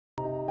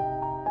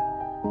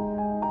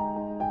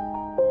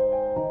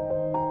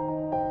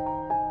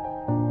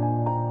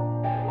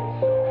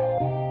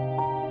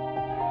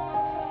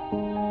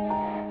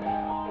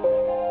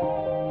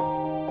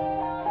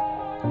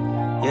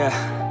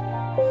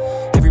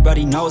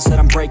Everybody knows that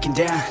I'm breaking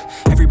down.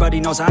 Everybody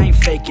knows I ain't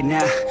faking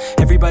now.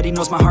 Everybody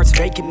knows my heart's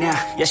vacant now.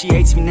 Yeah, she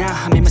hates me now,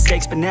 I made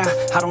mistakes but now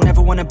I don't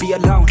ever wanna be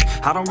alone.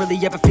 I don't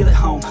really ever feel at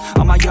home.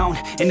 On my own,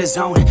 in the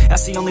zone,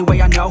 that's the only way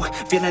I know.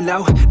 Feeling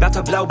low, about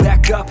to blow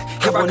back up.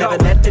 Here I won't ever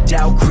let the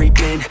doubt creep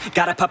in.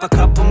 Gotta pop a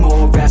couple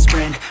more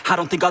aspirin. I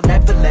don't think I'll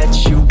ever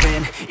let you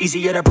in.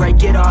 Easier to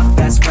break it off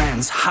as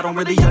friends. I don't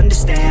really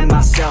understand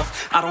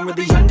myself. I don't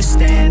really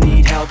understand,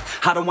 need help.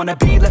 I don't wanna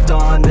be left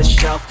on the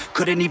shelf.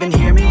 Couldn't even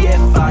hear me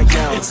if I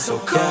yelled. It's so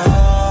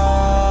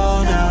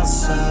cold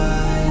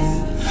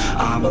outside.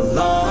 I'm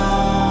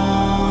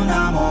alone,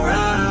 I'm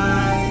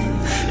alright.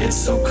 It's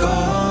so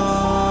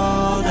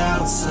cold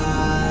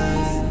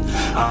outside.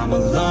 I'm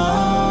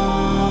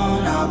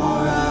alone, I'm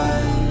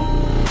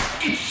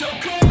alright. It's so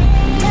cold.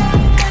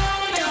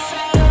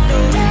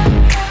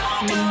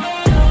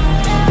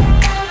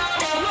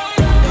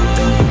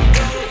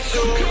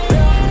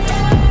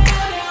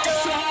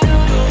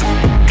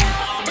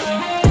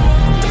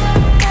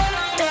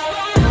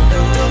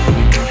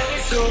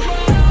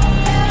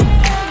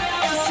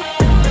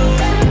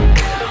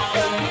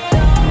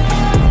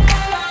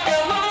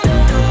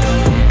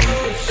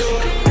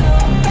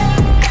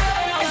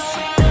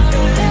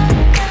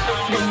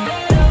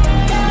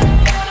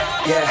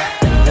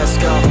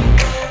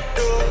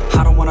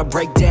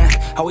 Break down,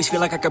 always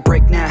feel like I could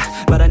break now,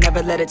 but I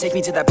never let it take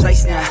me to that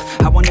place now.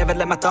 I won't ever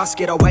let my thoughts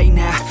get away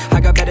now. I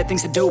got better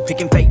things to do,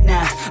 picking fate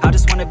now. I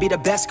just wanna be the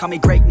best, call me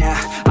great now.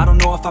 I don't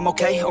know if I'm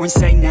okay or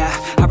insane now.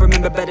 I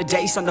remember better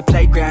days on the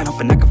playground,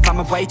 hoping I can find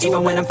my way.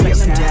 Even when I'm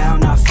feeling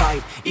down, I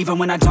fight. Even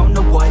when I don't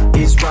know what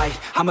is right,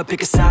 I'ma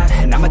pick a side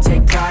and I'ma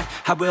take pride.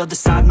 I will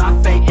decide my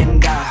fate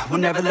and I will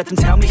never let them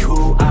tell me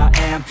who I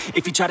am.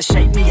 If you try to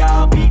shape me,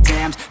 I'll be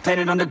damned.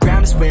 Planet on the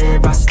ground is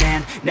where I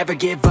stand. Never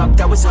give up,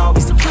 that was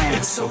always the plan.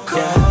 It's so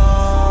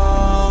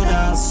cold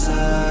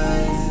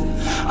outside.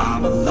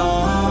 I'm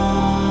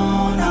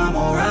alone, I'm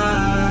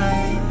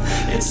alright.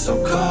 It's so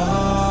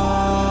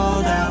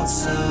cold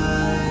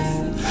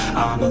outside.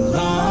 I'm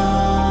alone.